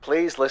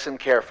Please listen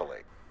carefully.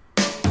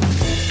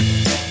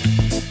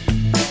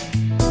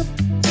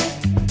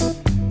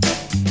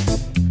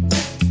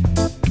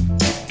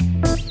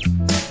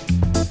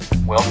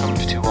 Welcome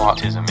to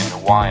Autism in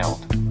the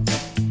Wild,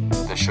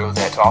 the show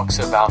that talks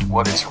about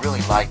what it's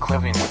really like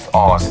living with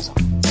autism.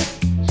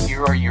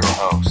 Here are your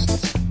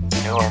hosts,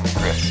 Noah and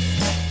Chris.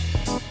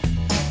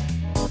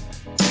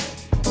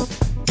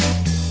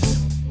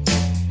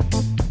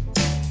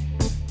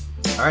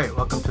 All right,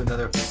 welcome to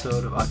another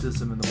episode of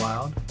Autism in the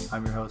Wild.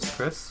 I'm your host,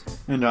 Chris.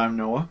 And I'm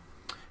Noah.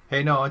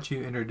 Hey, Noah, why don't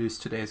you introduce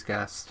today's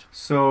guest?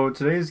 So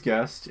today's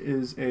guest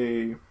is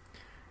a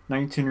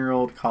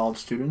 19-year-old college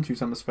student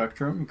who's on the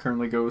spectrum. He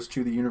currently goes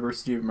to the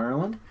University of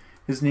Maryland.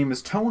 His name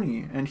is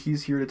Tony, and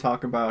he's here to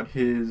talk about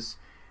his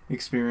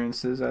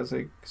experiences as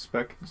a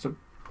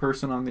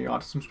person on the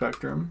autism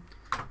spectrum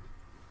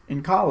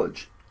in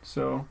college.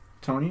 So,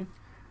 Tony,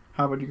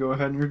 how about you go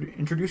ahead and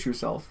introduce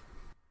yourself?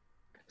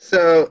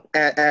 So,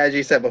 as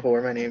you said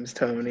before, my name's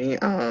Tony.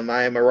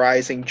 I am a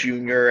rising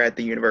junior at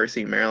the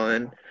University of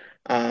Maryland.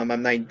 I'm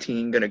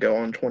 19, going to go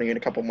on 20 in a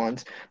couple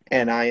months,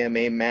 and I am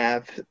a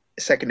math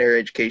secondary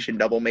education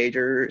double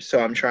major,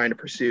 so I'm trying to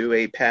pursue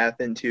a path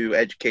into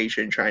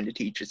education, trying to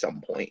teach at some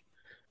point.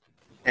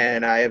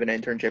 And I have an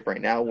internship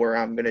right now where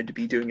I'm going to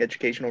be doing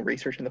educational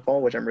research in the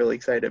fall, which I'm really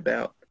excited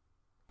about.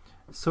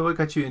 So what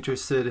got you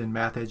interested in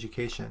math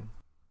education?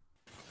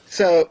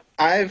 So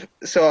I've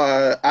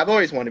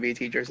always wanted to be a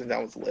teacher since I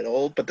was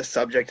little, but the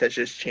subject has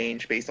just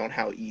changed based on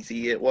how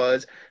easy it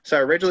was. So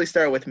I originally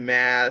started with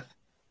math.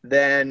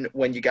 Then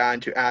when you got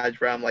into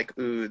algebra, I'm like,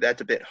 ooh,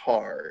 that's a bit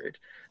hard.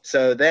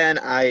 So then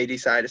I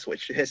decided to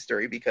switch to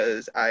history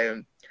because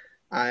I'm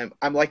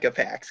like a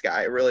facts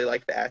guy. I really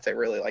like facts. I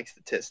really like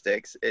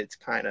statistics. It's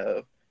kind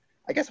of,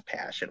 I guess, a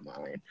passion of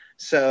mine.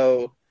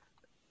 So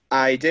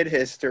I did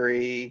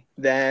history,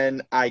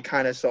 then I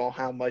kind of saw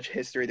how much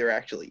history there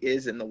actually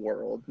is in the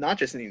world, not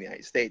just in the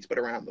United States, but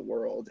around the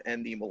world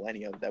and the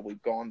millennium that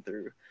we've gone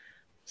through.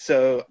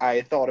 So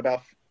I thought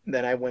about,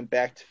 then I went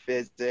back to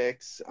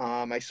physics.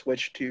 I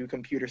switched to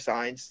computer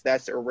science.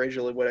 That's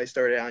originally what I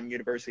started on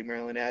University of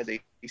Maryland as a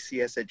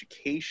CS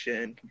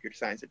education, computer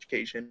science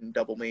education,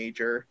 double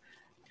major.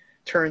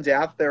 Turns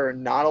out there are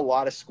not a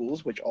lot of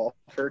schools which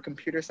offer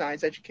computer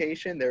science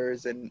education.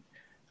 There's an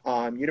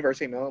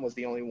University of Maryland was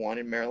the only one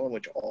in Maryland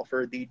which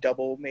offered the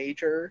double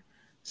major.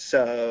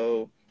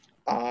 So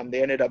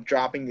they ended up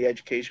dropping the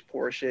education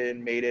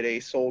portion, made it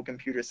a sole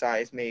computer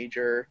science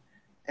major,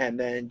 and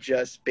then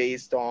just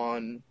based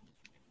on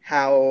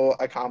how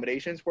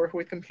accommodations work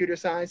with computer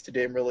science, it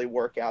didn't really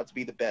work out to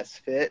be the best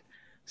fit.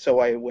 So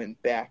I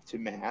went back to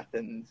math,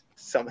 and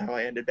somehow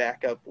I ended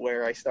back up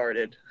where I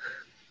started.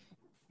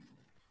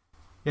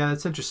 Yeah,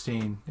 that's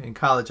interesting. In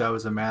college, I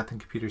was a math and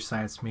computer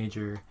science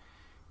major.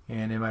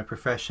 And in my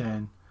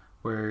profession,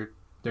 where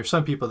there's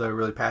some people that are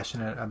really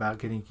passionate about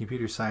getting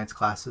computer science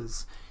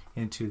classes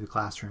into the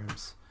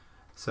classrooms.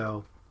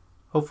 So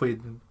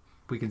hopefully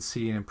we can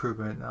see an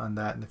improvement on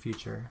that in the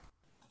future.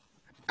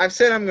 I've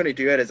said I'm going to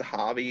do it as a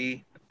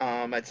hobby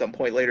at some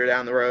point later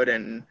down the road,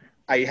 and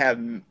I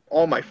have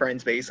all my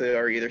friends basically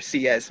are either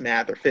CS,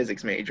 math, or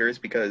physics majors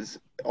because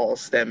all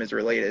STEM is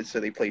related,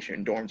 so they place you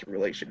in dorms with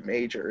relation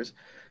majors.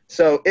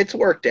 So it's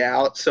worked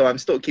out, so I'm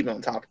still keeping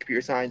on top of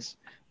computer science.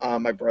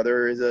 My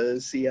brother is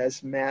a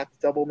CS math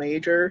double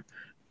major.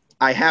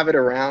 I have it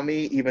around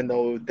me, even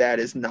though that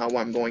is not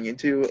what I'm going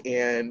into.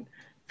 And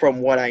from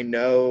what I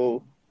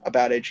know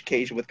about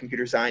education with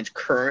computer science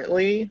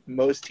currently,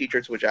 most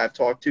teachers which I've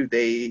talked to,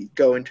 they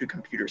go into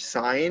computer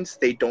science.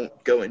 They don't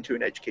go into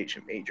an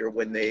education major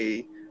when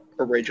they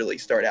originally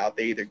start out.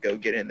 They either go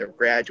get in their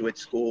graduate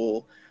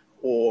school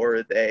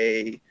or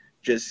they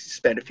just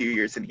spend a few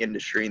years in the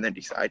industry and then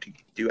decide to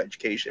do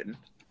education.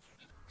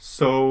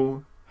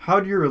 So, how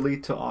do you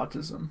relate to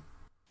autism?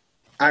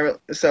 I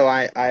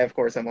of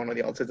course I'm on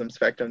the autism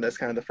spectrum. That's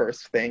kind of the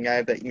first thing. I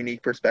have that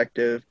unique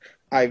perspective.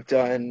 I'm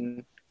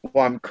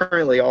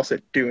currently also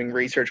doing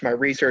research. My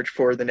research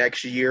for the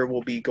next year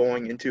will be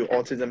going into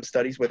autism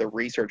studies with a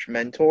research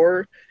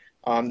mentor.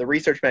 The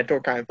research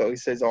mentor kind of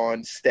focuses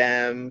on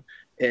STEM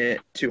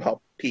to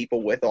help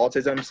people with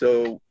autism.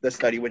 So the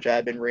study which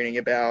I've been reading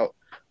about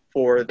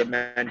for the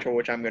mentor,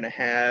 which I'm going to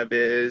have,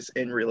 is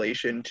in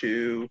relation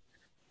to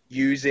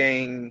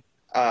using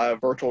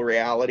virtual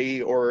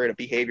reality or a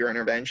behavior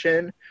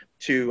intervention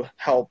to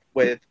help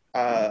with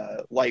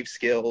life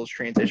skills,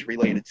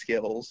 transition-related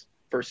skills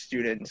for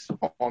students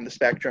on the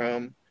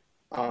spectrum.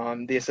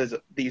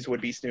 These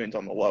would be students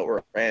on the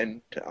lower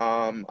end.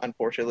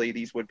 Unfortunately,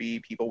 these would be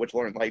people which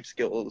learn life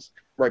skills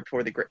right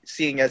before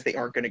seeing as they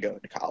aren't going to go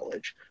into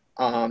college.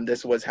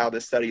 This was how the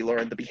study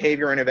learned the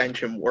behavior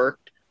intervention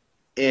worked.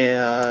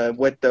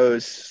 With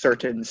those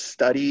certain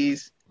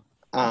studies,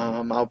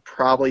 I'll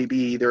probably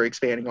be either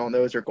expanding on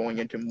those or going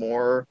into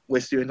more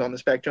with students on the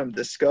spectrum.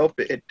 The scope,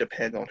 it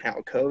depends on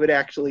how COVID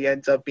actually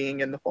ends up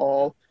being in the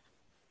fall.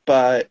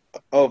 But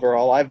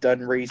overall, I've done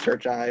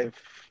research. I've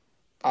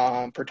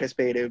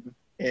participated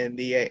in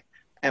the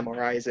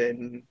MRIs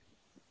and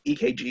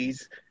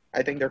EKGs,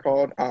 I think they're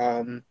called,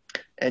 and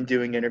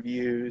doing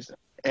interviews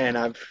and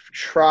I've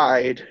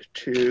tried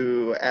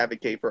to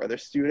advocate for other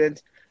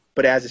students.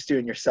 But as a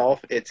student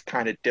yourself, it's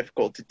kind of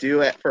difficult to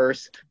do at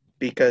first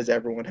because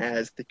everyone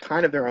has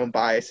kind of their own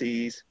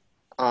biases.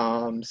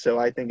 So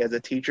I think as a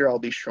teacher, I'll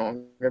be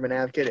stronger of an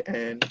advocate,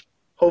 and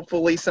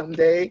hopefully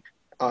someday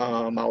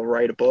I'll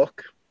write a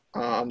book.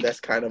 That's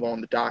kind of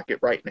on the docket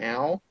right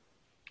now,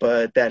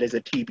 but that is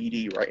a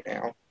TBD right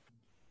now.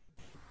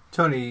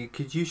 Tony,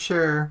 could you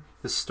share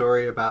the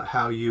story about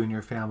how you and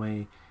your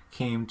family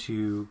came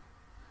to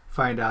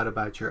find out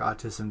about your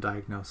autism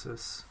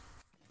diagnosis?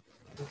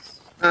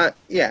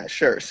 Yeah,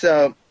 sure.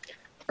 So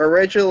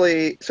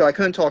originally, so I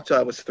couldn't talk till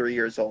I was 3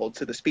 years old,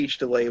 so the speech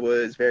delay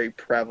was very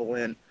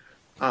prevalent.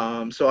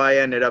 So I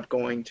ended up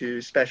going to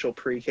special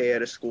pre-K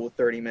at a school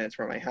 30 minutes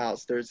from my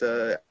house. There's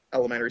a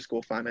elementary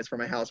school 5 minutes from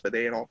my house, but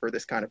they didn't offer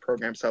this kind of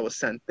program, so I was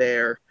sent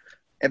there.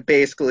 And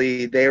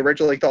basically, they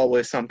originally thought it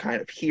was some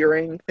kind of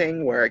hearing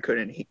thing where I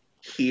couldn't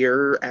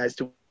hear as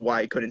to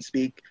why I couldn't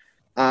speak.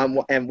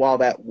 And while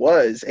that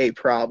was a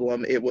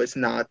problem, it was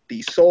not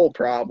the sole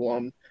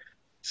problem.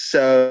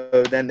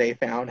 So then they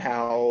found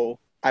how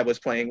I was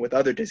playing with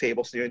other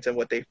disabled students, and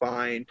what they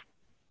find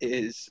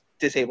is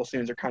disabled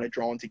students are kind of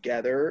drawn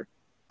together,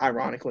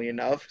 ironically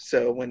enough.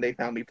 So when they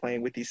found me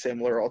playing with these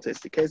similar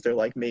autistic kids, they're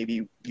like,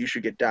 maybe you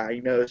should get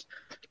diagnosed.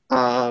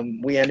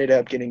 We ended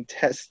up getting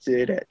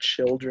tested at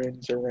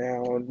Children's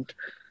around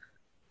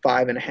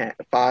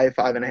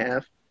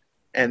 5.5,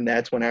 and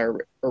that's when I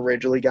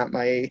originally got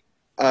my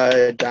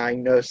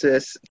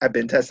diagnosis. I've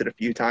been tested a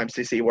few times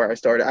to see where I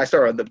started. I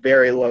started on the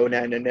very low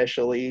end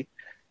initially,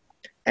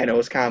 and it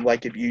was kind of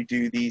like, if you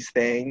do these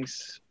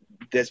things,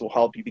 this will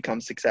help you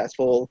become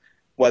successful,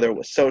 whether it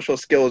was social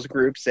skills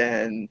groups,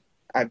 and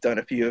I've done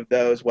a few of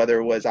those, whether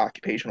it was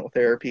occupational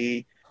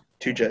therapy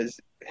to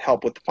just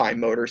help with fine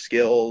motor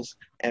skills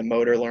and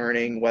motor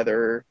learning,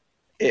 whether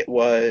it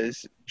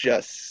was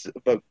just,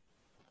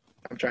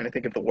 I'm trying to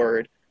think of the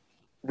word,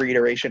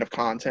 reiteration of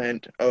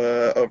content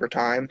over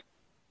time.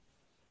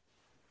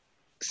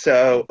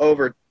 So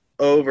over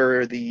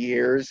the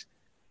years,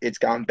 it's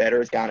gotten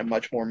better. It's gotten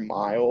much more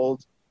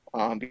mild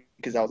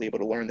because I was able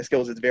to learn the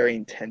skills. It's very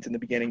intense in the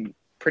beginning.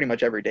 Pretty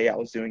much every day I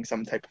was doing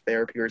some type of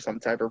therapy or some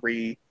type of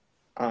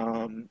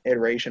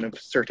iteration of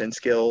certain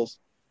skills.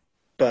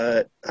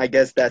 But I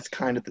guess that's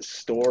kind of the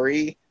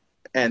story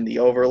and the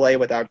overlay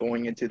without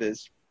going into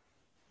this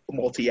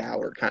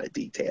multi-hour kind of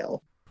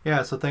detail.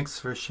 Yeah, so thanks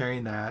for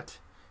sharing that.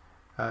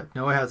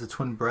 Noah has a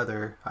twin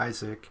brother,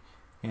 Isaac,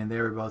 and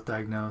they were both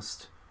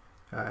diagnosed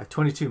at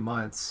 22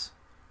 months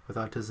with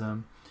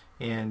autism,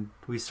 and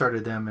we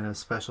started them in a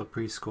special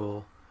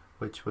preschool,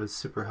 which was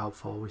super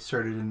helpful. We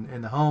started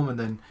in the home, and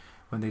then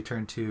when they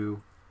turned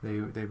 2, they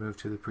moved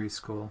to the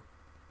preschool.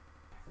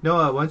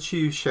 Noah, why don't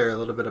you share a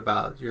little bit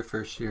about your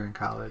first year in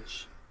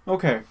college?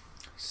 Okay,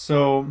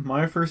 so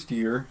my first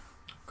year,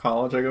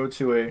 college, I go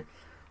to a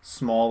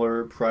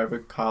smaller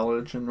private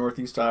college in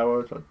Northeast Iowa,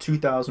 about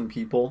 2,000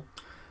 people.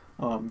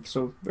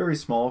 So very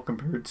small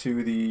compared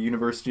to the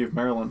University of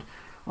Maryland.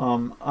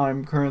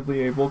 I'm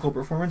currently a vocal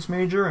performance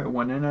major. I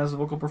went in as a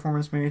vocal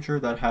performance major.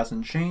 That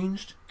hasn't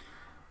changed.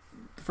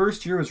 The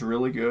first year was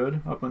really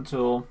good up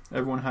until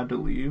everyone had to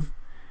leave,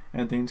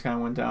 and things kind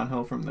of went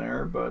downhill from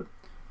there. But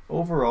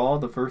overall,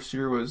 the first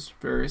year was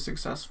very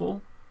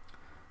successful,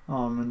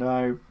 and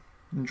I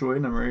enjoyed it,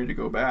 and I'm ready to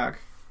go back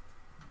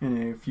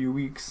in a few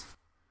weeks.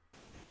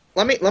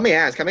 Let me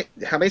ask,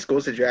 how many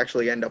schools did you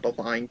actually end up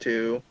applying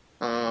to,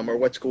 or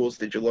what schools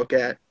did you look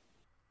at?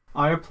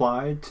 I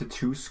applied to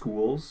 2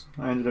 schools.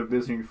 I ended up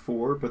visiting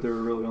 4, but there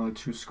were really only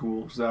 2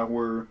 schools that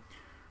were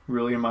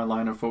really in my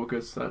line of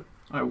focus that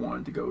I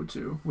wanted to go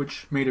to,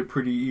 which made it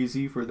pretty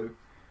easy for the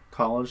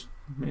college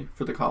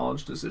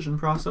decision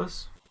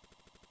process.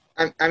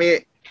 I mean,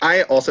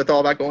 I also thought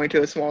about going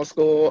to a small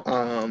school.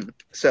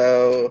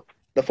 So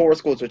the 4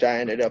 schools which I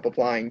ended up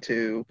applying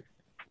to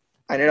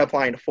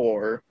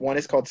 4. One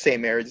is called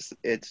St. Mary's.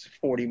 It's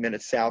 40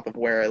 minutes south of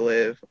where I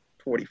live,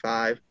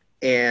 45.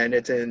 And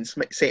it's in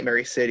St.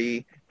 Mary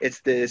City. It's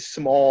this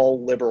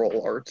small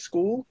liberal arts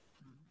school.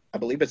 I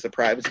believe it's a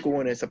private school,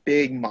 and it's a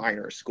big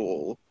minor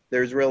school.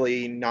 There's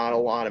really not a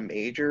lot of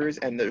majors,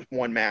 and there's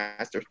one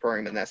master's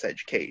program, and that's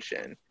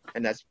education.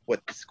 And that's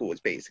what the school is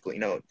basically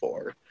known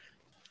for.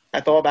 I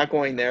thought about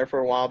going there for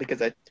a while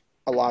because a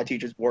lot of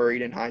teachers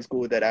worried in high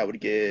school that I would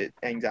get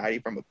anxiety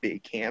from a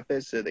big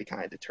campus, so they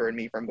kind of deterred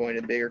me from going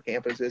to the bigger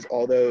campuses.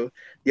 Although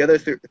the other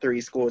 3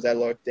 schools I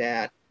looked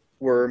at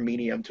were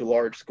medium to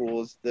large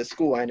schools. The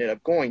school I ended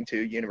up going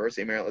to,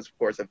 University of Maryland, is of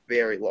course a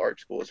very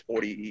large school. It's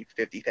 40,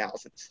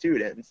 50,000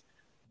 students.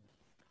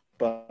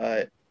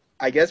 But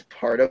I guess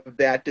part of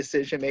that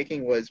decision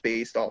making was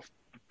based off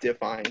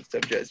defiance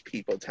of just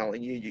people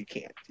telling you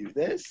can't do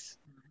this.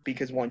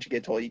 Because once you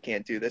get told you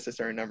can't do this a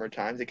certain number of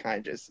times, it kind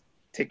of just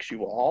ticks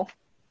you off.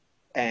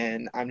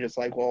 And I'm just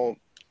like, well,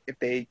 if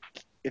they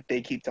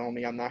keep telling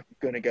me I'm not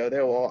going to go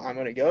there, well, I'm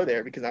going to go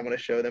there because I'm going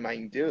to show them I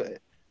can do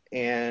it.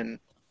 And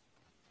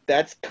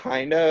that's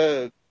kind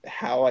of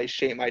how I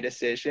shaped my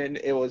decision.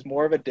 It was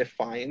more of a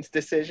defiance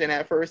decision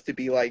at first, to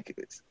be like,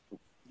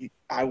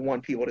 I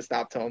want people to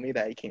stop telling me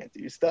that I can't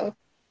do stuff,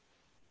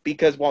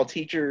 because while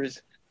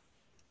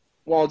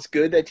it's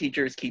good that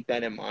teachers keep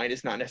that in mind,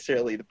 it's not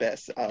necessarily the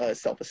best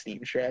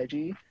self-esteem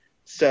strategy.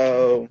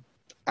 So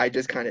I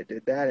just kind of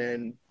did that,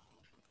 and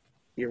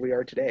here we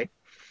are today.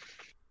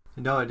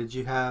 Noah, did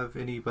you have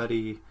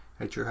anybody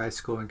at your high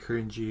school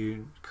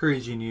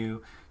encouraging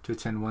you to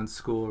attend one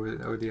school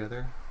or the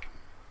other?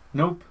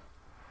 Nope.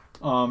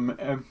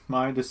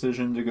 My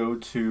decision to go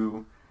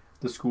to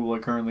the school I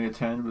currently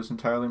attend was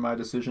entirely my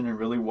decision and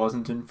really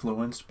wasn't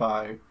influenced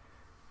by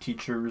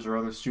teachers or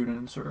other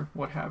students or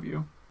what have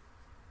you.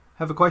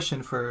 I have a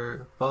question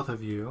for both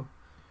of you.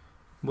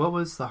 What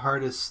was the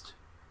hardest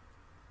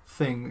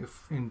thing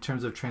in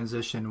terms of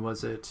transition?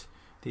 Was it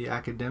the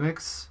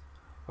academics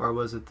or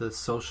was it the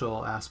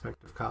social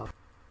aspect of college?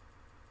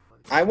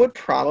 I would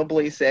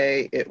probably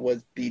say it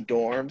was the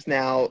dorms.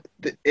 Now,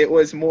 it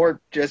was more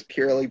just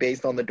purely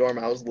based on the dorm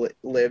I was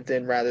lived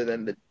in rather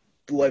than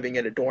living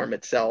in a dorm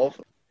itself.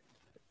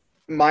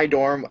 My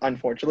dorm,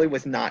 unfortunately,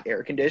 was not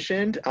air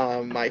conditioned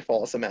my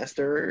fall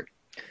semester.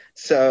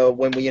 So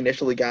when we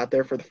initially got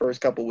there for the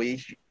first couple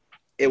weeks,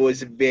 it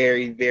was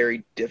very,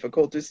 very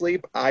difficult to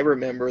sleep. I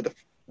remember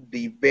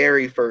the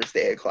very first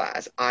day of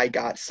class, I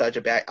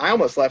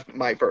almost left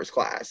my first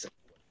class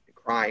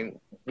crying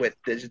with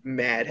this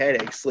mad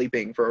headache,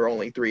 sleeping for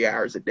only 3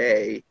 hours a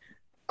day.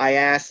 I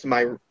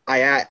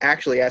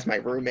actually asked my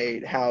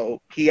roommate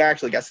how he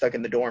actually got stuck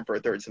in the dorm for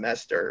a third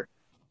semester,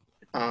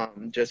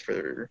 just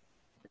for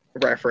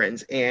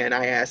reference. And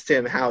I asked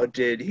him how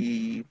did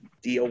he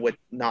deal with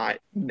not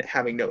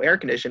having no air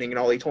conditioning, and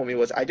all he told me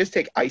was, I just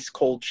take ice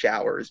cold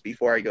showers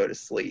before I go to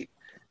sleep.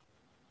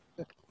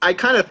 I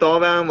kind of thought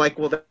about it, I'm like,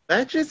 well,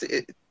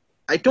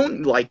 I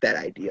don't like that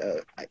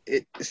idea.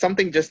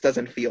 Something just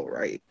doesn't feel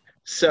right.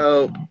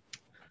 So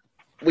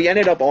we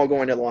ended up all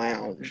going to the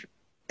lounge,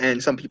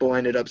 and some people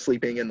ended up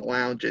sleeping in the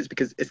lounges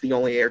because it's the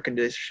only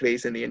air-conditioned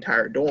space in the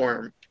entire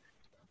dorm.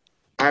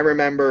 I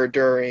remember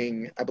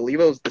I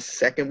believe it was the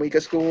second week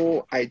of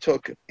school, I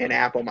took an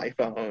app on my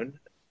phone,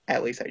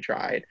 at least I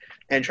tried,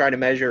 and tried to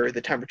measure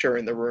the temperature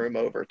in the room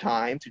over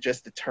time to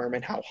just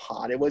determine how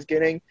hot it was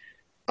getting.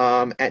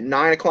 At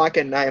 9 o'clock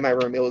at night in my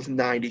room, it was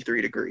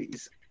 93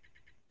 degrees.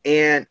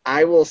 And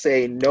I will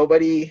say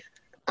nobody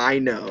I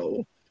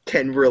know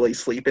can really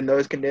sleep in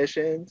those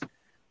conditions.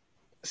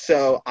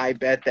 So I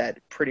bet that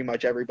pretty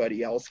much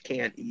everybody else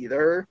can't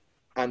either,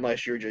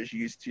 unless you're just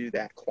used to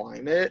that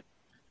climate.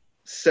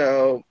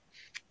 So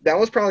that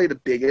was probably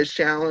the biggest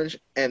challenge,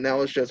 and that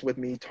was just with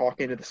me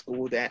talking to the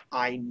school that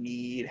I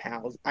need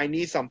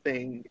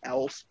something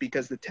else,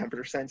 because the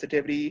temperature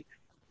sensitivity,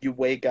 you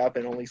wake up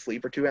and only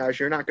sleep for 2 hours,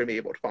 you're not going to be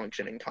able to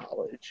function in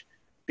college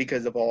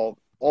because of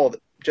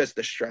just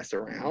the stress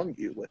around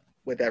you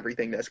with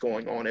everything that's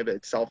going on of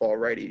itself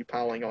already,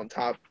 piling on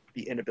top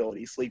the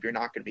inability to sleep. You're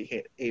not going to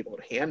be able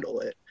to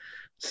handle it.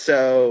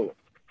 So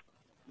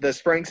the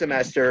spring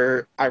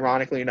semester,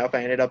 ironically enough,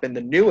 I ended up in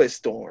the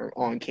newest dorm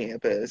on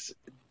campus,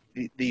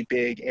 the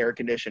big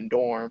air-conditioned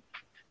dorm,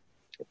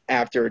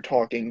 after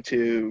talking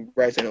to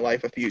Resident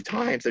Life a few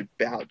times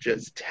about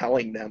just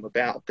telling them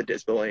about the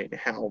disability and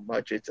how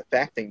much it's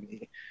affecting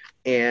me.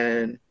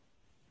 And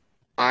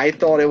I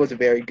thought it was a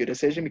very good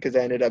decision because I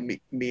ended up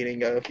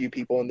meeting a few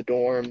people in the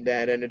dorm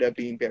that ended up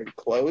being very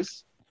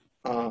close.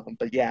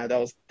 But yeah, that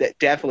was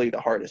definitely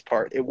the hardest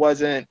part. It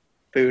wasn't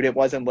food. It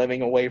wasn't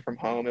living away from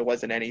home. It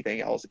wasn't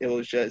anything else. It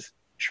was just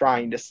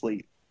trying to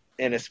sleep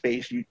in a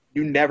space you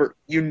never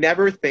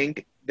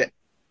think that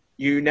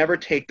you never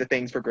take the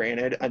things for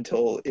granted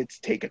until it's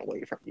taken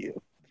away from you.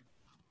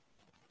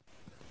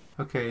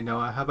 Okay,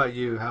 Noah, how about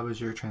you? How was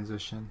your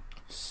transition?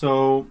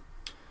 So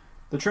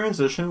the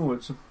transition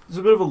was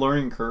a bit of a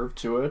learning curve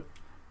to it,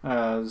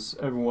 as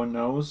everyone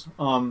knows.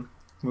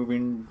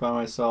 Moving by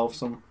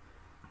myself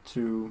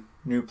to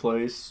new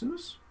place, it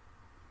was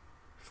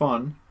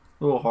fun.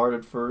 A little hard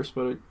at first,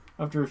 but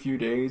after a few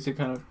days, it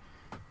kind of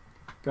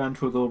got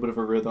into a little bit of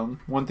a rhythm.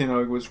 One thing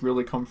that was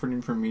really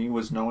comforting for me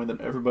was knowing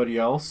that everybody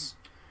else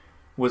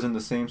was in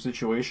the same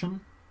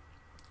situation.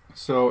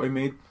 So it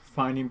made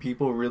finding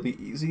people really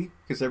easy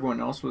because everyone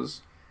else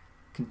was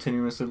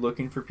continuously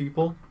looking for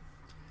people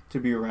to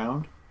be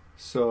around.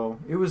 So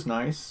it was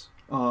nice.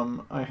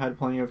 I had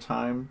plenty of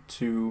time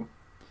to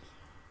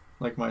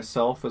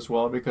myself as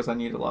well because I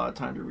need a lot of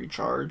time to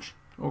recharge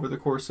over the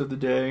course of the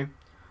day.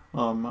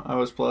 I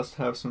was blessed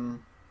to have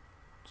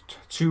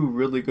two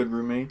really good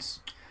roommates.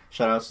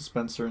 Shout out to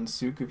Spencer and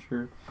Suk if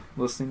you're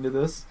listening to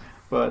this.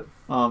 But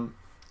I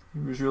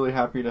was really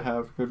happy to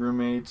have good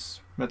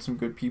roommates, met some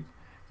good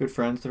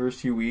friends the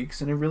first few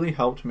weeks, and it really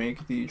helped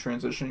make the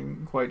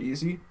transition quite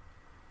easy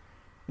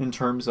in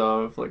terms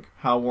of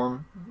how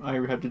warm I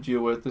had to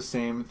deal with the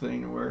same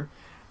thing where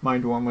my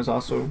dorm was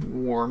also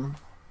warm.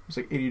 It was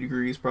 80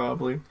 degrees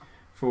probably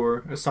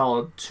for a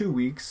solid 2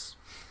 weeks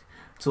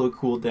till it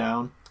cooled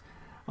down.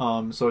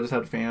 So I just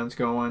had fans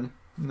going,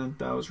 and then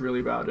that was really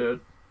about it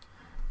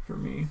for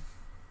me,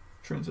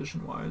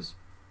 transition-wise.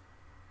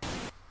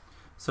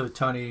 So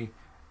Tony,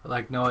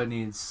 Noah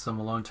needs some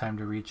alone time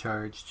to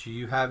recharge. Do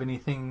you have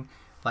anything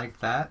like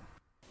that?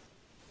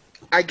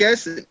 I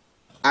guess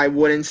I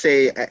wouldn't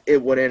say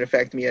it wouldn't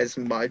affect me as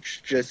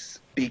much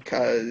just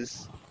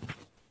because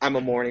I'm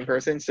a morning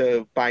person,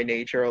 so by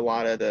nature, a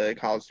lot of the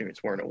college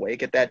students weren't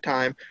awake at that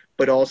time.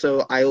 But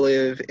also, I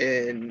live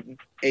in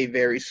a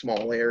very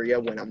small area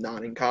when I'm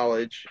not in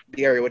college.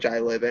 The area which I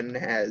live in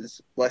has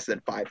less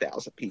than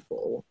 5,000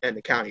 people, and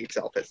the county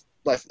itself has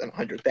less than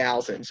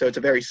 100,000. So it's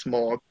a very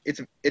small.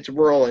 It's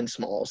rural and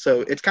small.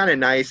 So it's kind of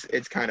nice.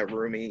 It's kind of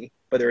roomy,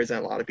 but there isn't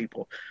a lot of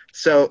people.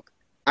 So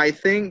I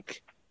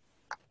think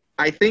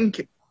I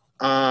think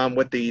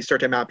with the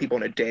certain amount of people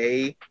in a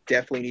day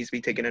definitely needs to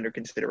be taken under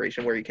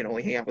consideration where you can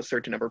only hang out with a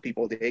certain number of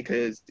people a day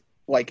because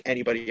like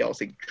anybody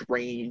else it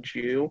drains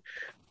you.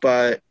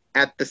 But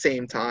at the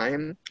same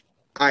time,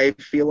 I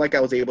feel like I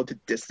was able to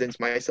distance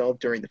myself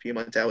during the few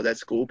months I was at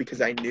school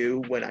because I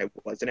knew when I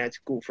wasn't at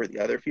school for the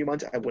other few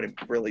months I wouldn't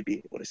really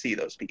be able to see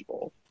those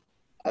people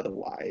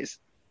otherwise.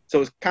 So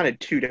it was kind of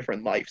two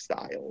different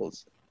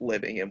lifestyles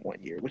living in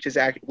one year, which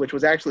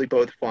was actually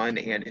both fun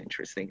and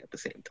interesting at the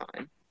same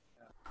time.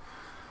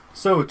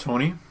 So,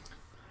 Tony,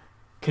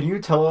 can you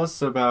tell us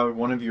about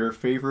one of your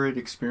favorite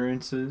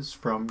experiences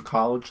from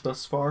college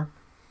thus far?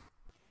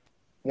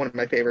 One of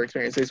my favorite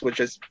experiences was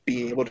just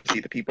being able to see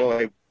the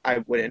people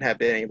I wouldn't have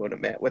been able to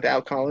met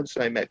without college.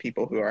 So I met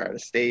people who are out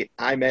of state.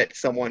 I met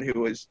someone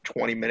who was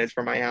 20 minutes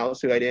from my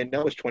house who I didn't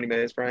know was 20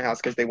 minutes from my house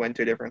because they went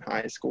to a different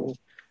high school.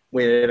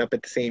 We ended up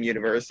at the same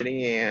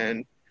university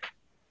and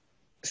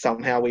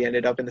somehow we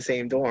ended up in the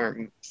same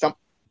dorm.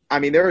 I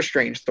mean, there are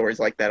strange stories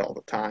like that all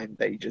the time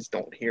that you just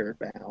don't hear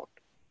about.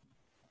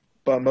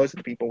 But most of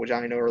the people which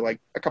I know are like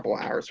a couple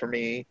of hours from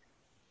me,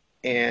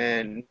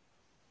 and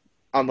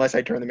unless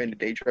I turn them into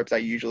day trips, I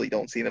usually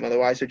don't see them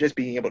otherwise. So just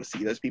being able to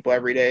see those people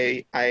every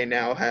day. I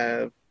now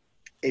have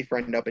a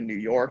friend up in New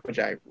York, which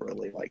I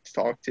really like to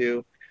talk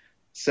to.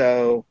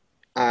 So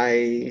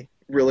I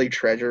really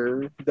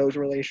treasure those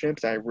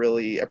relationships. I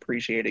really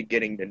appreciated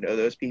getting to know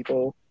those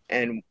people.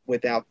 And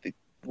without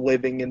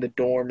living in the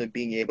dorm and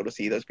being able to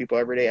see those people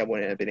every day, I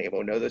wouldn't have been able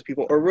to know those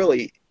people or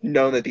really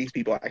know that these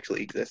people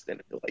actually exist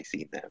until I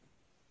seen them.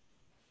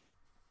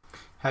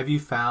 Have you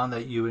found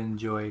that you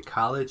enjoy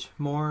college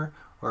more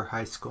or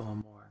high school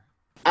more?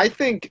 I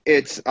think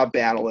it's a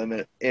battle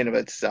in of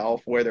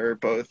itself where there are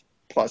both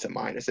plus and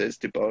minuses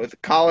to both.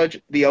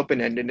 College, the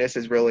open-endedness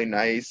is really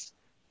nice.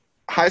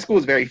 High school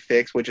is very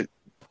fixed, which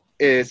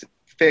is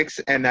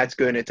fixed, and that's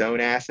good in its own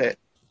asset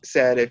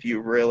set if you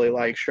really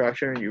like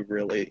structure and you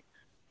really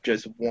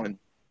just want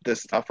the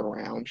stuff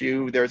around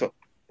you. There's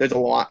a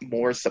lot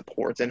more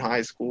supports in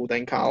high school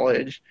than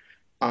college,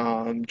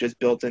 just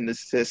built in the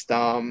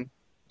system,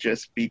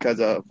 just because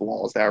of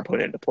laws that are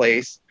put into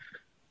place.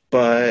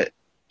 But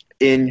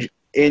in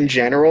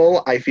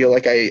general, I feel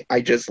like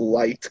I just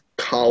liked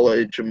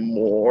college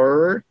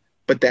more,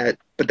 but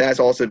that's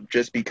also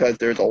just because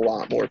there's a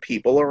lot more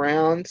people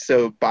around.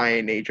 So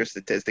by nature,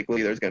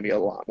 statistically, there's going to be a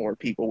lot more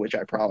people, which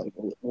I probably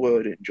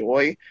would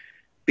enjoy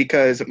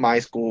because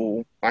my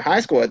high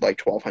school had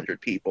like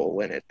 1,200 people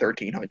in it,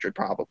 1,300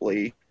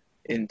 probably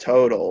in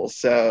total.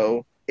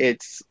 So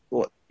it's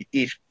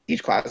each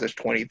class is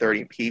 20,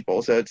 30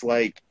 people. So it's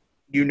like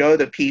you know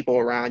the people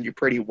around you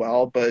pretty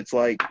well, but it's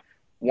like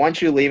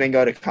once you leave and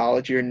go to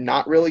college, you're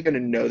not really going to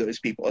know those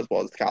people as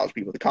well as the college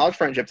people. The college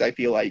friendships, I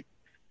feel like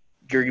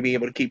you're going to be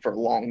able to keep for a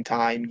long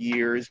time,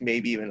 years,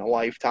 maybe even a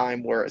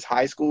lifetime. Whereas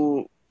high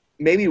school,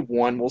 maybe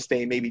one will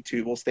stay, maybe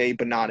two will stay,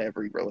 but not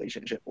every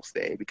relationship will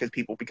stay because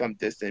people become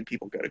distant.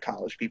 People go to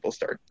college. People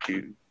start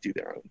to do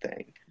their own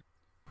thing.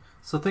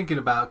 So, thinking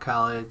about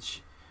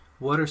college,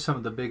 what are some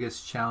of the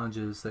biggest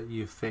challenges that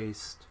you've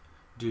faced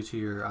due to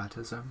your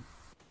autism?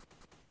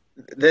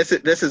 This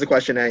is a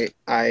question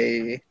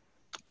I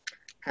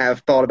have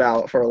thought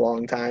about for a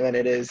long time, and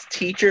it is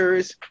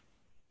teachers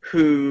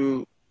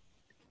who.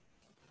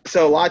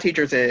 So a lot of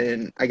teachers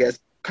in, I guess,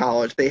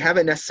 college, they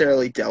haven't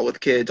necessarily dealt with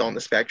kids on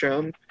the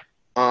spectrum,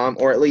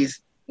 or at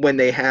least when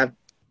they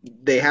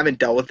haven't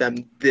dealt with them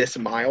this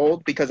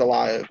mild because a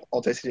lot of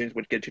autistic students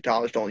would get to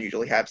college don't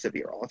usually have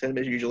severe autism.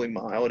 It's usually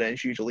mild and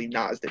it's usually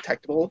not as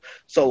detectable.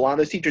 So a lot of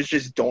those teachers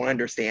just don't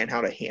understand how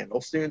to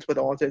handle students with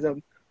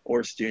autism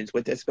or students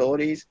with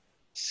disabilities.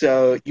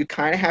 So you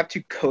kind of have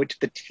to coach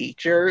the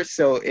teacher.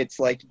 So it's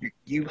like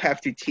you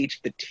have to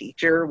teach the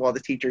teacher while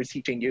the teacher is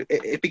teaching you.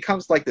 It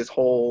becomes like this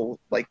whole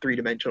like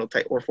 3-dimensional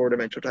type or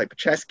 4-dimensional type of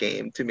chess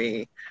game to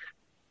me.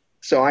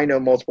 So I know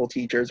multiple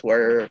teachers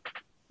where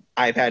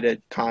I've had to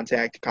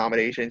contact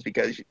accommodations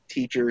because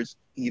teachers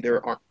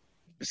either aren't.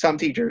 Some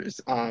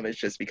teachers, it's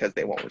just because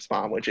they won't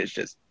respond, which is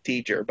just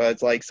teacher. But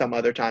it's like some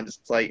other times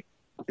it's like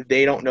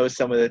they don't know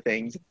some of the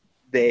things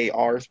they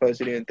are supposed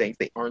to do and things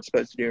they aren't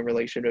supposed to do in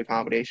relation to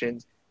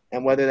accommodations.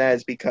 And whether that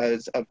is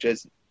because of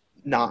just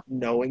not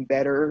knowing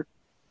better,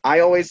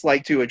 I always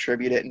like to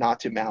attribute it not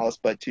to malice,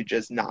 but to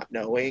just not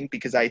knowing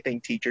because I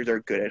think teachers are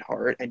good at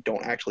heart and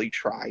don't actually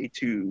try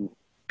to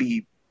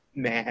be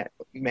mad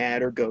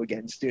or go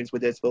against students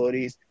with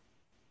disabilities.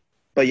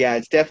 But yeah,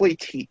 it's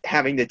definitely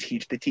having to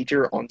teach the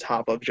teacher on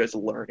top of just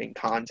learning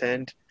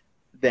content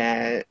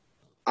that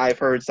I've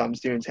heard some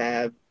students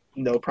have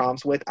no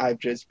problems with. I've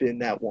just been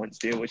that one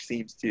student,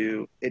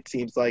 it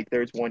seems like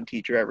there's one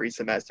teacher every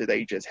semester that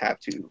you just have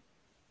to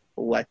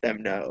let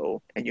them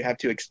know and you have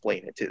to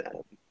explain it to them.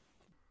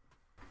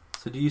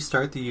 So do you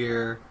start the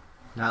year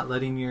not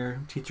letting your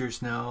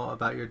teachers know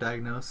about your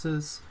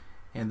diagnosis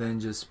and then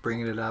just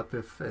bringing it up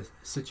if a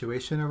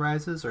situation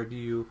arises, or do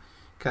you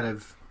kind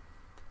of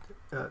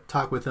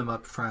talk with them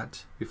up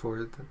front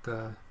before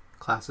the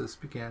classes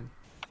begin?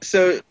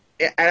 So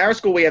at our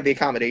school, we have the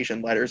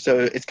accommodation letter. So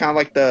it's kind of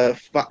like the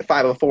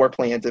 504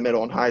 plans in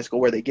middle and high school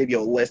where they give you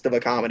a list of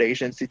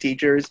accommodations to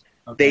teachers.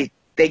 Okay.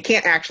 They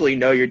can't actually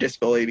know your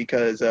disability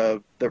because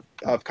of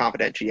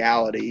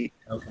confidentiality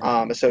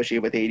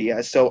associated with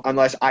ADS. So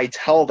unless I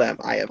tell them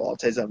I have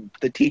autism,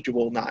 the teacher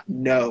will not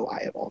know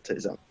I have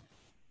autism.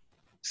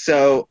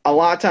 So a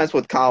lot of times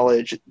with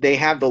college, they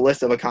have the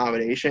list of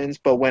accommodations,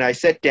 but when I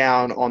sit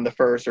down on the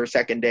first or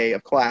second day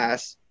of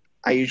class,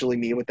 I usually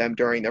meet with them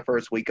during the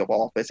first week of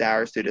office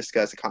hours to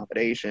discuss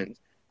accommodations.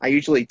 I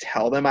usually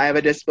tell them I have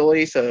a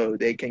disability so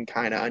they can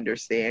kind of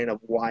understand of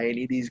why I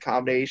need these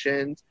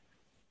accommodations,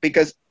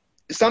 because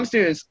some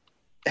students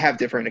have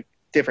different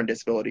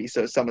disabilities,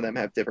 so some of them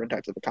have different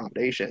types of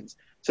accommodations.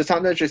 So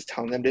sometimes just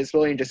telling them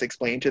disability and just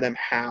explain to them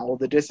how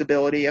the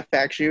disability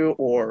affects you,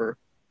 or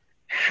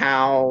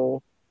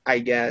how, I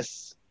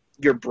guess,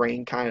 your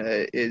brain kind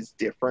of is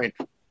different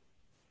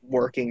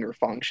working or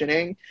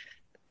functioning,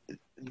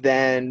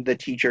 then the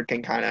teacher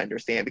can kind of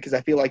understand, because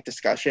I feel like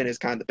discussion is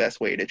kind of the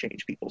best way to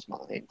change people's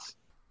minds.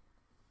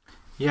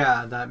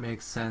 Yeah, that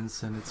makes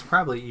sense, and it's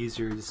probably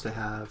easier just to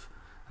have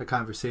a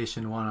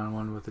conversation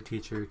one-on-one with the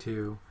teacher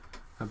too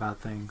about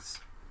things.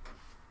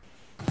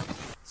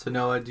 So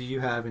Noah, do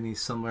you have any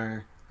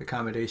similar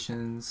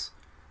accommodations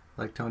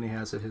like Tony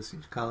has at his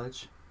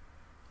college?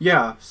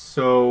 Yeah,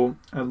 so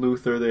at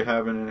Luther they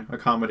have an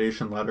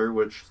accommodation letter,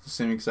 which is the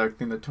same exact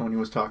thing that Tony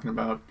was talking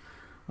about.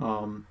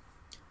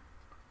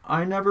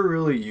 I never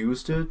really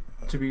used it,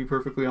 to be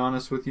perfectly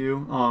honest with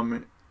you,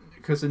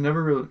 because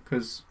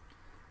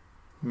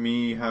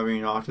me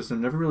having autism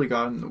never really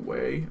got in the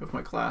way of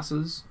my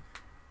classes.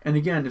 And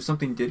again, if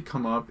something did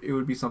come up, it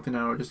would be something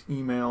I would just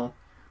email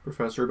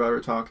professor about or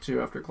talk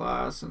to after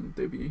class, and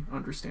they'd be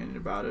understanding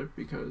about it,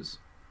 because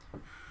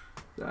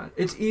that.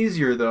 It's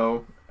easier,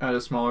 though, at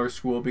a smaller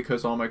school,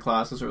 because all my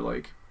classes are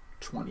like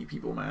 20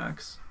 people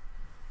max.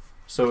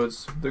 So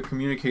it's the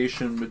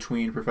communication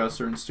between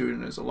professor and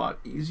student is a lot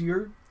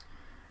easier,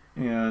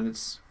 and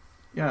it's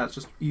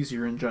just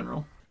easier in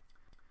general.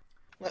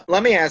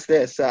 Let me ask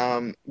this.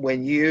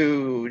 When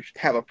you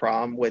have a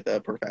problem with a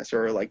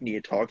professor, or like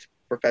need to talk to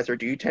a professor,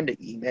 do you tend to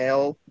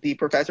email the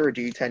professor, or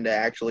do you tend to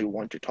actually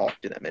want to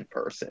talk to them in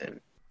person?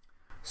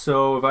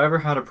 So if I ever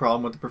had a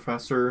problem with the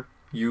professor,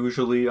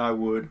 usually I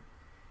would.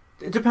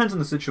 It depends on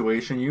the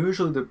situation.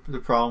 Usually the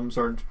problems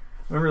aren't.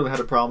 I haven't really had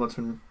a problem that's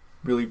been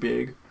really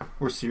big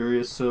or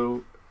serious,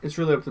 so it's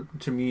really up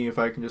to me if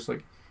I can just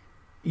like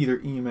either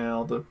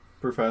email the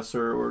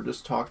professor or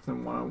just talk to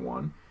them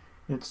one-on-one.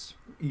 It's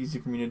easy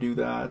for me to do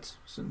that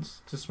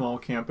since it's a small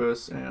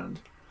campus and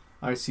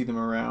I see them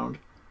around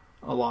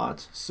a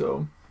lot.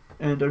 So,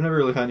 and I've never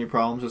really had any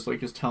problems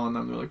just telling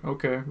them. They're like,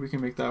 okay, we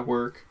can make that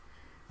work,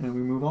 and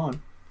we move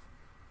on.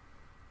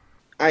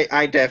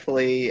 I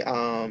definitely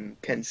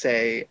can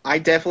say I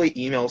definitely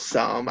email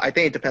some. I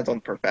think it depends on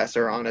the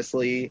professor,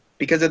 honestly.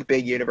 Because of the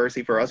big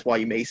university for us, while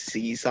you may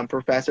see some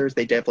professors,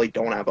 they definitely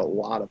don't have a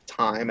lot of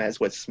time, as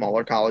with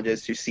smaller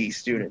colleges, to see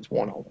students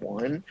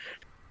one-on-one.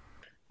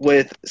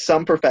 With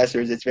some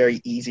professors, it's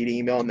very easy to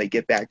email and they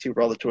get back to you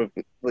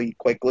relatively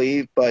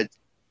quickly. But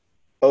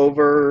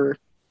over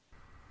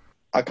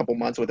a couple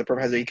months with a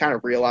professor, you kind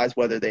of realize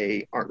whether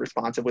they aren't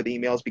responsive with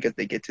emails because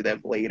they get to them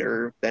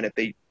later than if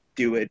they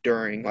do it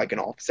during like an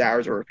office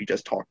hours, or if you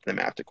just talk to them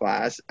after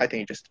class. I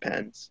think it just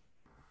depends.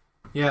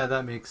 Yeah,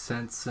 that makes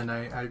sense, and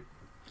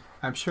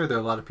I'm sure there are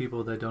a lot of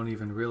people that don't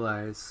even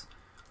realize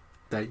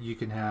that you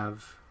can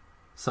have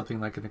something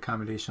like an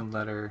accommodation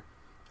letter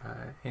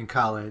in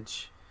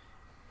college,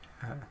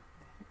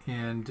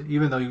 and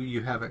even though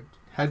you haven't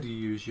had to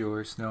use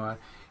yours, Noah,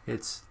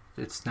 it's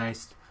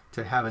nice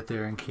to have it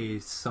there in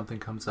case something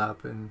comes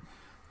up and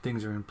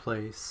things are in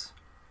place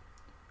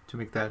to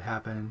make that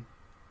happen.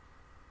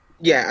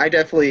 Yeah, I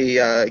definitely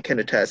can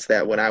attest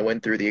that when I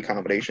went through the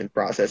accommodation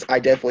process, I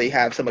definitely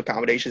have some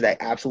accommodations I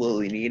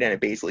absolutely need, and I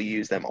basically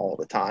use them all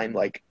the time,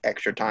 like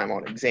extra time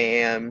on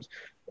exams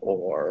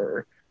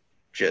or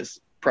just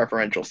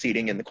preferential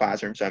seating in the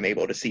classroom so I'm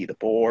able to see the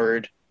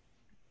board.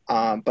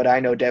 But I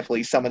know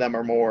definitely some of them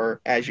are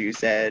more, as you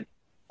said,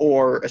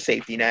 or a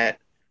safety net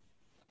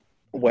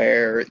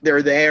where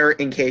they're there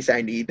in case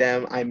I need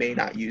them. I may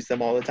not use them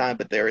all the time,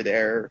 but they're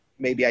there.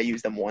 Maybe I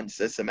use them once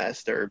a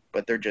semester,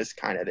 but they're just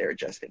kind of there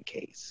just in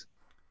case.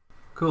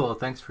 Cool.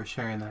 Thanks for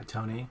sharing that,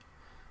 Tony.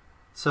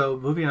 So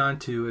moving on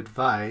to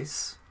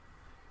advice.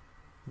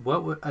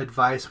 What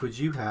advice would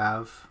you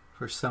have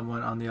for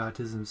someone on the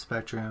autism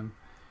spectrum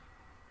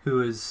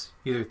who is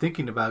either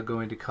thinking about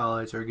going to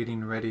college or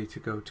getting ready to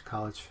go to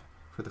college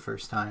for the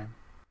first time?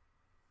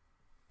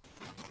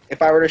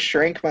 if I were to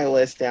shrink my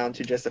list down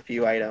to just a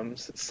few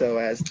items so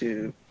as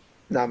to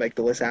not make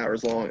the list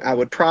hours long, I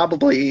would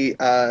probably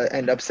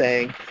end up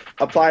saying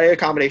apply to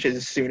accommodations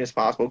as soon as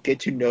possible.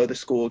 Get to know the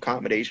school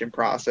accommodation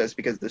process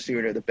because the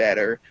sooner the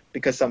better,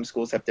 because some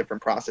schools have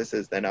different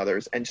processes than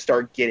others, and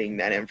start getting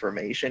that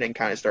information and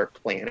kind of start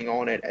planning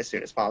on it as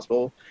soon as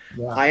possible.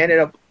 Yeah. I ended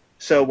up,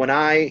 so when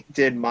I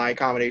did my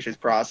accommodations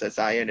process,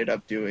 I ended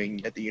up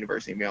doing at the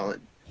University of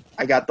Maryland.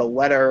 I got the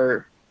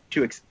letter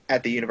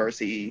at the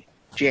university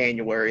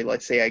January.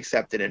 Let's say I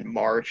accepted in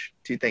March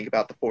to think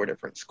about the 4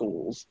 different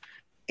schools.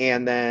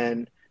 And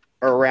then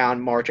around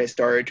March, I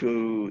started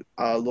to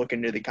look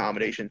into the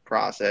accommodation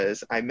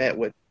process. I met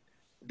with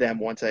them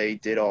once I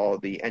did all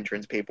the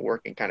entrance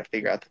paperwork and kind of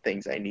figure out the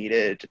things I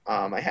needed.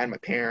 I had my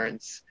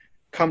parents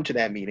come to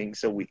that meeting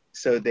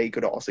so they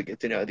could also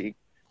get to know the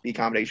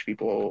accommodation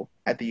people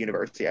at the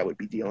university I would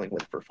be dealing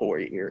with for 4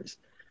 years.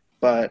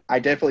 But I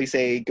definitely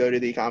say go to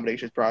the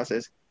accommodations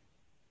process.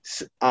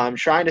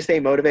 Trying to stay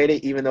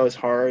motivated, even though it's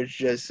hard,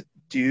 just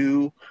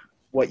do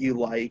what you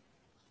like.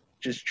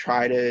 Just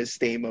try to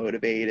stay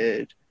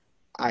motivated.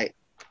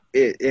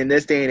 In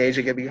this day and age,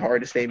 it can be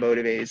hard to stay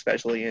motivated,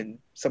 especially in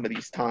some of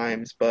these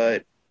times.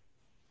 But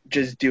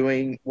just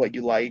doing what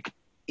you like,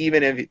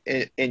 even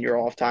if in your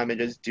off time, and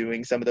just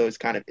doing some of those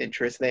kind of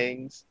interest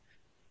things,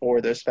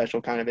 or those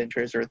special kind of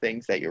interests or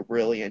things that you're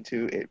really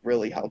into, it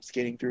really helps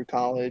getting through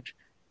college.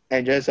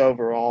 And just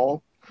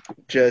overall,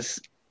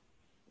 just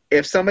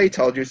if somebody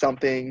told you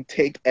something,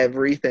 take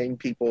everything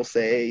people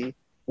say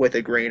with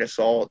a grain of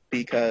salt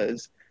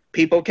because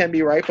people can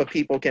be right, but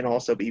people can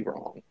also be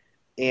wrong.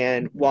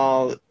 And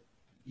while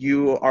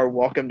you are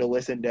welcome to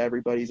listen to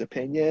everybody's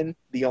opinion,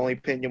 the only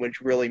opinion which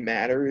really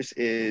matters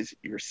is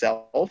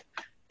yourself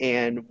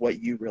and what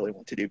you really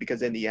want to do,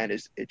 because in the end,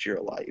 it's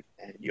your life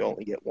and you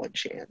only get one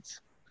chance.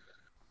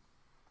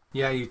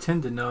 Yeah, you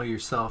tend to know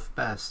yourself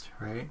best,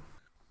 right?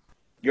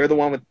 You're the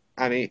one with,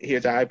 I mean,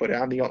 here's how I put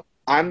it.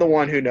 I'm the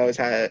one who knows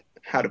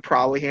how to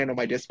probably handle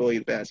my disability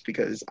the best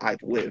because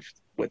I've lived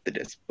with the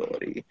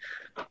disability.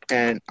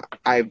 And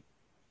I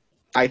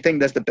think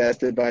that's the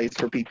best advice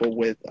for people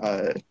with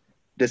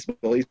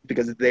disabilities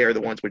because they are the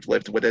ones which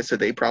lived with it, so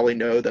they probably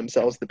know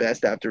themselves the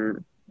best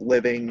after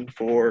living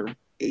for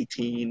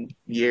 18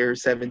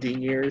 years,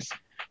 17 years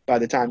by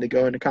the time they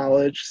go into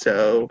college.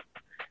 So,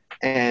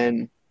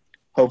 and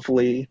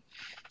hopefully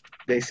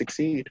they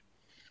succeed.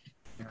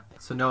 Yeah.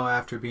 So Noah,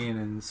 after being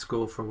in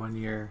school for 1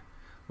 year,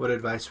 what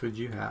advice would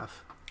you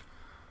have?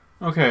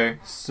 Okay,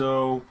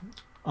 so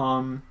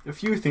a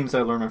few things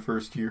I learned my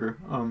first year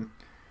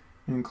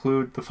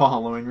include the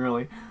following,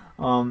 really.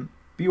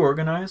 Be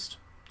organized.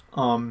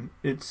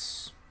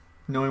 It's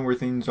knowing where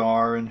things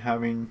are and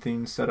having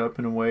things set up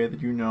in a way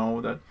that you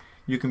know that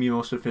you can be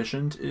most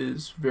efficient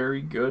is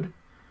very good.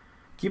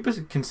 Keep a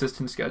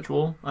consistent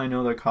schedule. I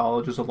know that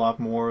college is a lot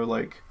more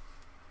like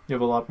you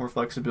have a lot more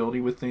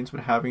flexibility with things,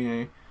 but having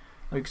a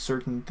like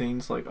certain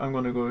things like I'm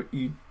going to go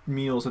eat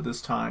meals at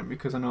this time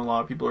because I know a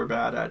lot of people are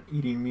bad at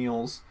eating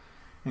meals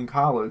in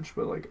college,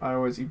 but like I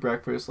always eat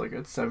breakfast like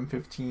at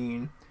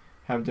 7:15,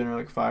 have dinner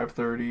like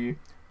 5:30,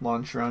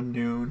 lunch around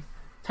noon,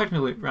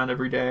 technically around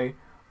every day.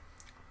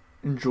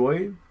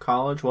 Enjoy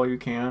college while you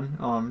can.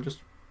 Just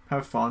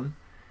have fun.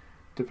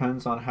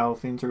 Depends on how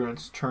things are going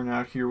to turn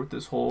out here with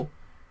this whole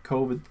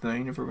COVID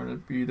thing, if we're going to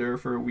be there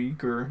for a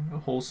week or a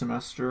whole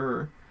semester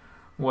or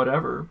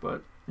whatever,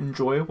 but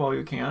enjoy it while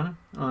you can,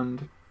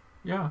 and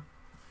yeah,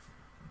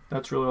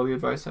 that's really all the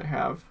advice I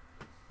have.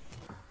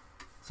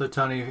 So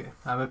Tony,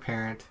 I'm a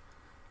parent.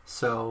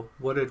 So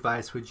what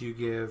advice would you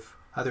give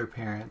other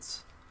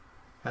parents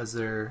as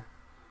their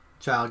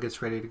child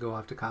gets ready to go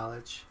off to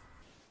college?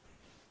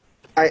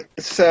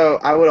 So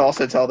I would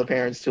also tell the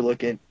parents to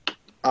look in,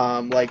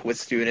 like with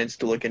students,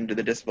 to look into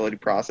the disability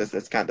process.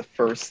 That's kind of the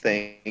first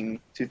thing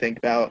to think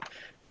about.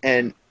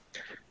 And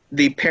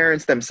the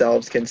parents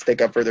themselves can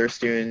stick up for their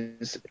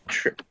students.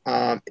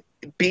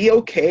 Be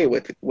okay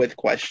with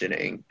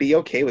questioning. Be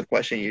okay with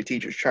questioning your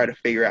teachers. Try to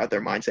figure out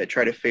their mindset.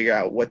 Try to figure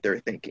out what they're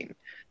thinking.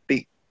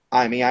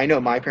 I mean, I know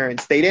my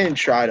parents, they didn't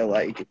try to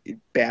like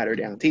batter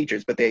down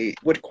teachers, but they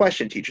would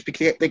question teachers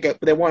because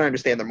they want to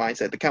understand their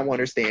mindset. They kind of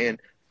understand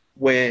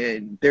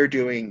when they're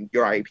doing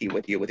your IEP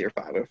with you, with your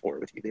 504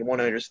 with you. They want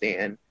to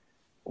understand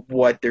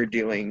what they're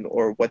doing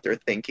or what they're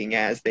thinking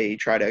as they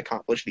try to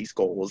accomplish these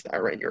goals that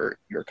are in your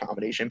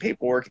accommodation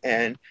paperwork.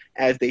 And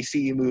as they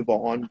see you move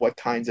on, what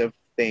kinds of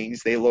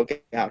things they look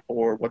out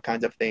for, what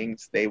kinds of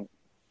things they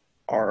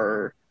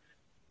are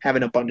have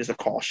an abundance of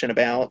caution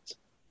about.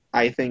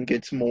 I think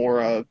it's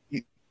more of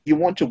you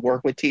want to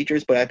work with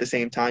teachers, but at the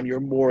same time, you're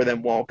more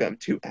than welcome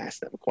to ask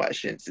them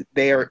questions.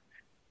 They are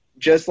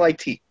just like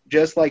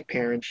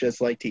parents,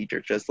 just like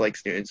teachers, just like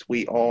students.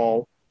 We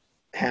all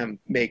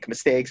make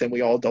mistakes, and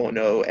we all don't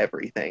know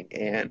everything.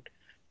 And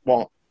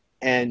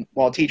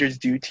while teachers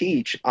do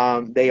teach,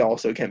 they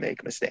also can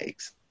make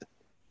mistakes.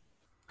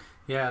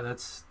 Yeah,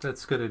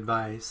 that's good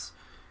advice.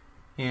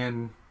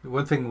 And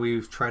one thing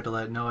we've tried to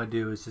let Noah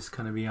do is just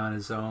kind of be on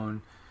his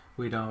own.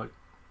 We don't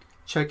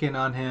check in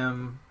on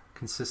him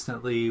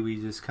consistently.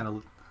 We just kind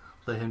of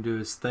let him do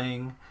his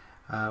thing.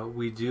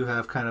 We do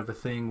have kind of a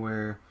thing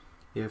where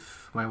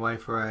if my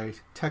wife or I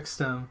text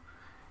him,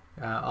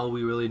 all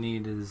we really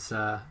need is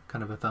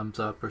kind of a thumbs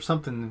up or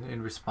something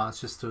in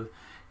response, just to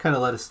kind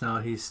of let us know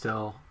he's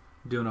still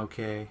doing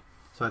okay.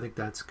 So I think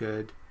that's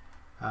good.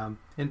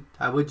 And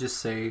I would just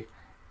say,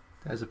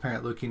 as a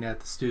parent looking at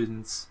the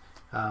students,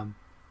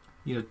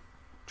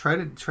 try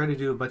to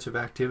do a bunch of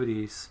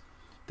activities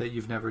that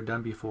you've never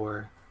done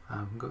before.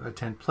 Go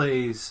attend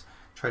plays,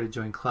 try to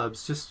join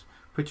clubs. Just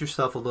put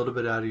yourself a little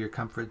bit out of your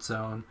comfort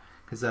zone,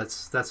 because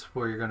that's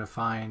where you're going to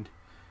find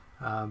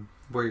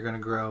where you're going to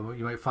grow.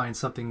 You might find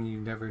something you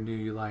never knew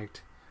you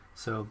liked.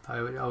 So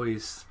I would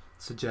always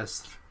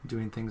suggest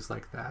doing things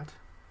like that.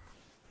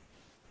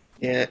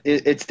 Yeah,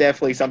 it's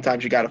definitely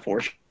sometimes you got to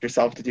force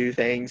yourself to do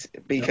things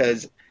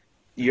because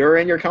you're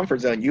in your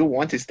comfort zone. You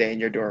want to stay in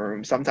your dorm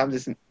room.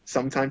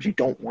 Sometimes you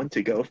don't want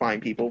to go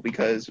find people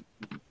because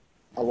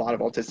a lot of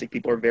autistic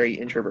people are very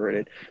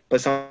introverted.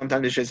 But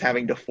sometimes it's just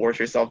having to force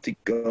yourself to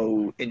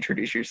go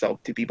introduce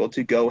yourself to people,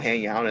 to go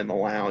hang out in the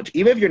lounge.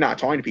 Even if you're not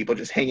talking to people,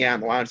 just hang out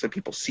in the lounge so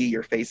people see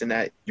your face and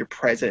that you're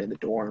present in the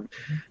dorm.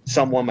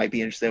 Someone might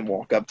be interested and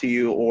walk up to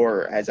you,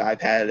 or as I've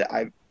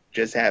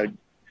just had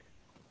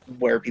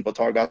where people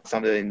talk about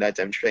something that's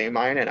interesting in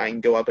mine and I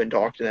can go up and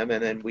talk to them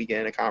and then we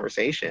get in a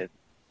conversation.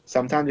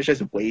 Sometimes it's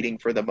just waiting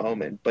for the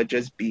moment, but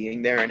just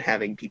being there and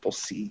having people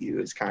see you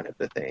is kind of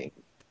the thing.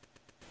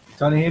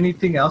 Tony,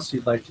 anything else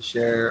you'd like to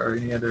share or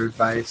any other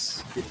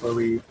advice before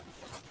we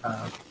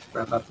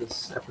wrap up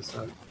this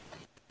episode?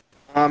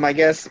 I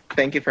guess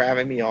thank you for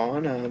having me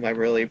on. I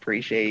really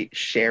appreciate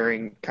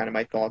sharing kind of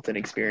my thoughts and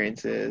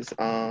experiences.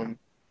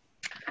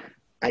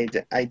 I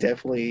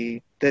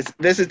definitely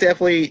this is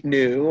definitely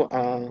new,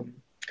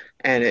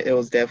 and it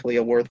was definitely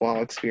a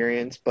worthwhile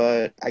experience.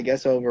 But I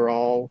guess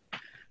overall,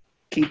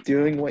 keep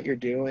doing what you're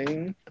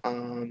doing,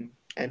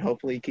 and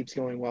hopefully it keeps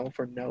going well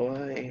for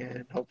Noah,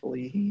 and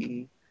hopefully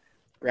he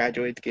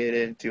graduates, get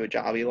into a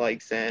job he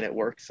likes, and it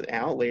works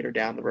out later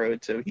down the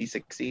road so he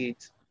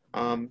succeeds.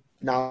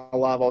 Not a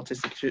lot of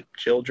autistic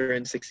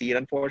children succeed,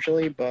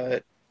 unfortunately,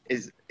 but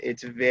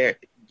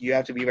you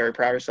have to be very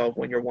proud of yourself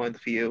when you're one of the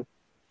few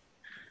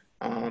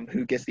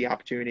who gets the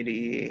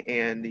opportunity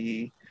and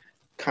the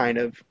kind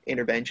of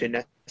intervention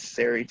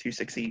necessary to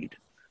succeed.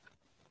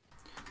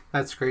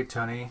 That's great,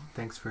 Tony.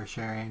 Thanks for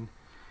sharing.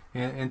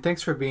 And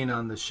thanks for being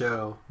on the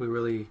show. We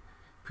really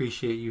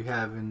appreciate you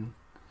having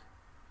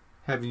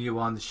you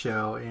on the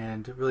show,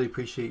 and really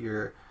appreciate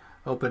your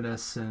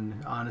openness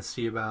and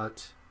honesty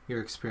about your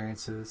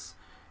experiences.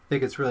 I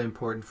think it's really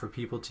important for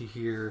people to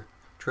hear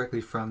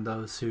directly from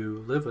those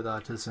who live with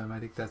autism. I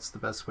think that's the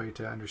best way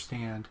to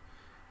understand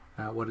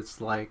what it's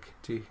like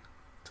to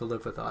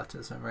live with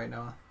autism, right,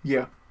 Noah?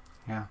 Yeah.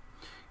 Yeah.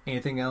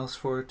 Anything else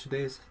for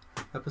today's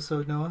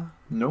episode, Noah?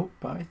 Nope,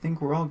 I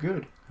think we're all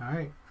good. All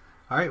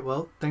right.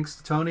 Well, thanks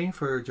to Tony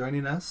for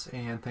joining us,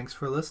 and thanks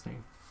for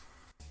listening.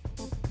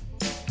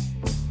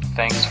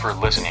 Thanks for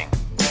listening.